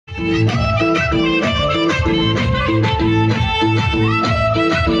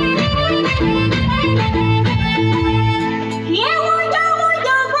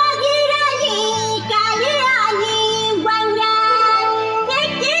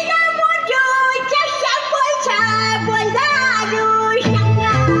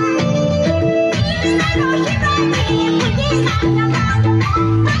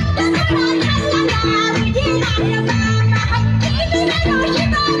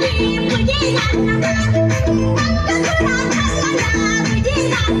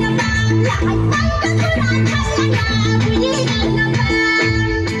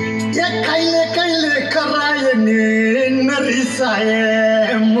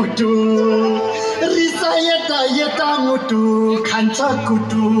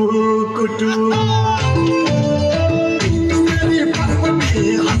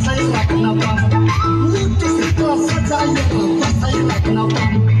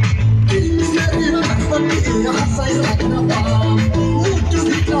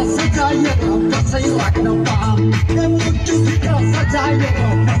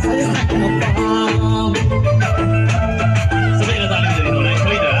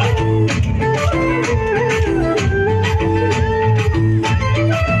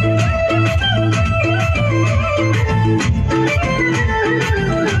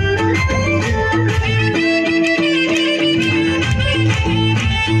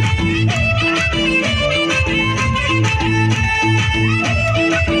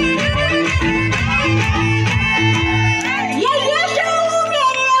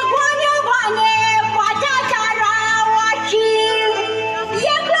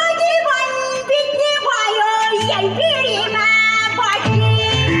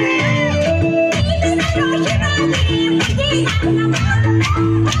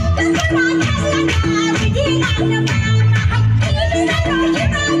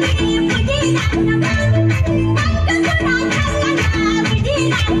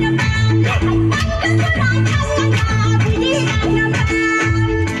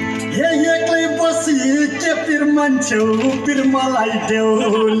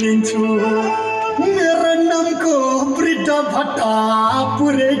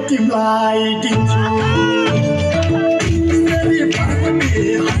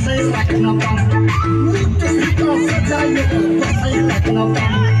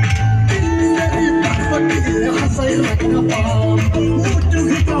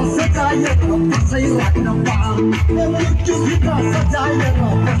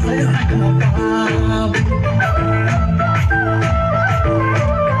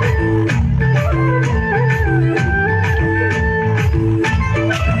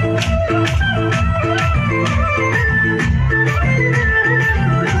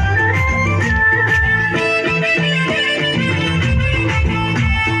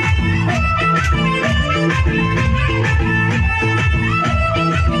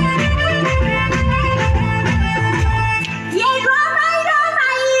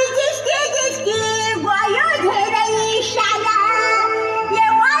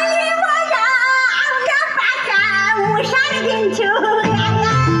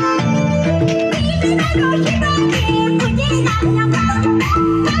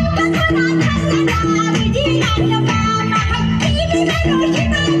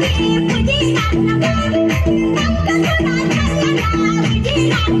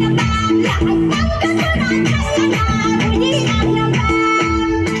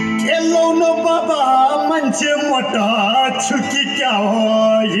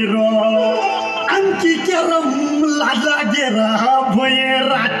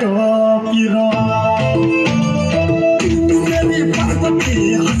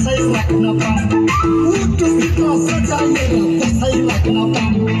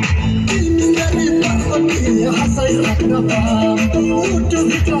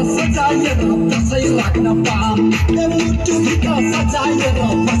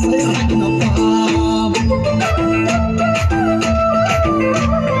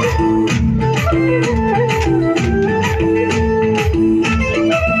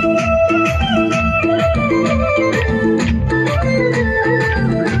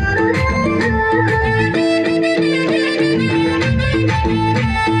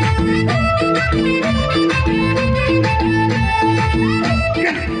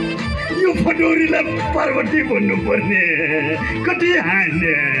पार्वती भन्नु पर्ने कति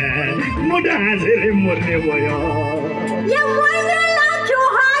हाँस्ने मोटा हाँसेर मर्ने भयो यो मर्ने लाउँछु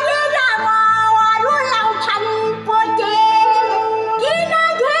हरेर म अरू लाउँछन् पोते किन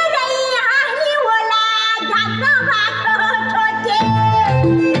धेरै हाँस्ने होला झाप्न भएको छोटे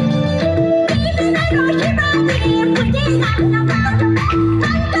किन रोसी बाजे फुटे लाग्न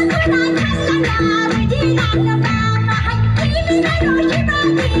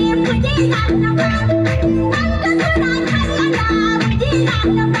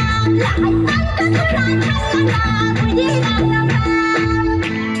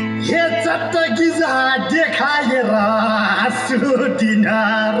चट्ट गिजा देखाएर हाँसुदिन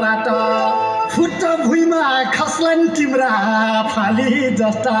रात फुट भुइँमा खस्लन् तिम्रा फाली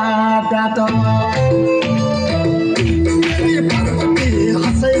जस्ता दात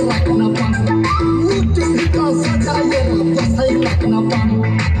हँसै राख्न पाम मुटुभित्र सजाएर बसै राख्न पाम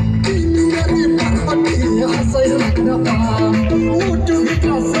तिमीले पार्वती हँसै राख्न पाम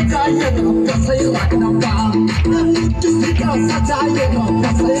मुटुभित्र सजाएर बसै राख्न पाम मुटुभित्र सजाएर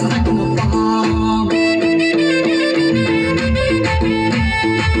बसै राख्न पाम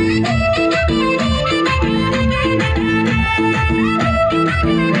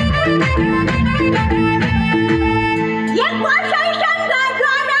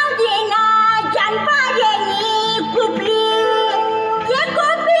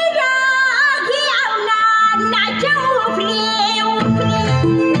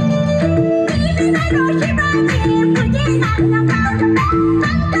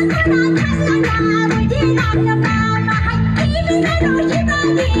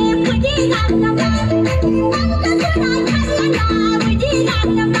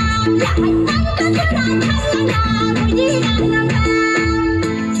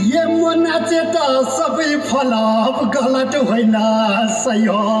सबै फलप गलत होइन सही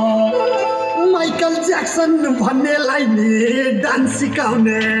हो माइकल ज्याक्सन भन्नेलाई नि डान्स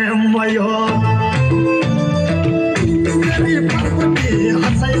सिकाउने मै हो पार्वती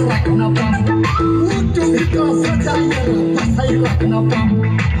हँसै राख्न पाम मुटुभित्र सजाएर बसै राख्न पाम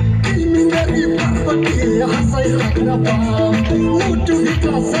तिमीले पार्वती हँसै राख्न पाम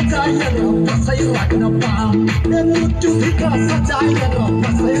मुटुभित्र सजाएर बसै राख्न पाम मुटुभित्र सजाएर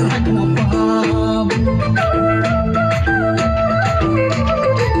बसै राख्न पाम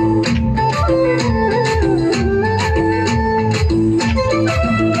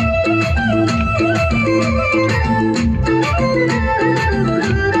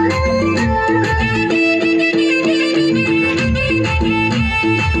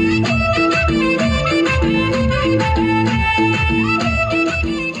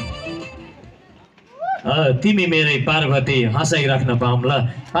तिमी मेरै पार्वती हँसै राख्न पाऊँ ल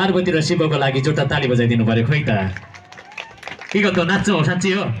पार्वती र शिवको लागि जोडा ताली बजाइदिनु पर्यो खोइ त के गर्छौ नाच्छौ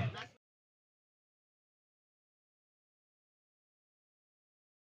साँच्ची हो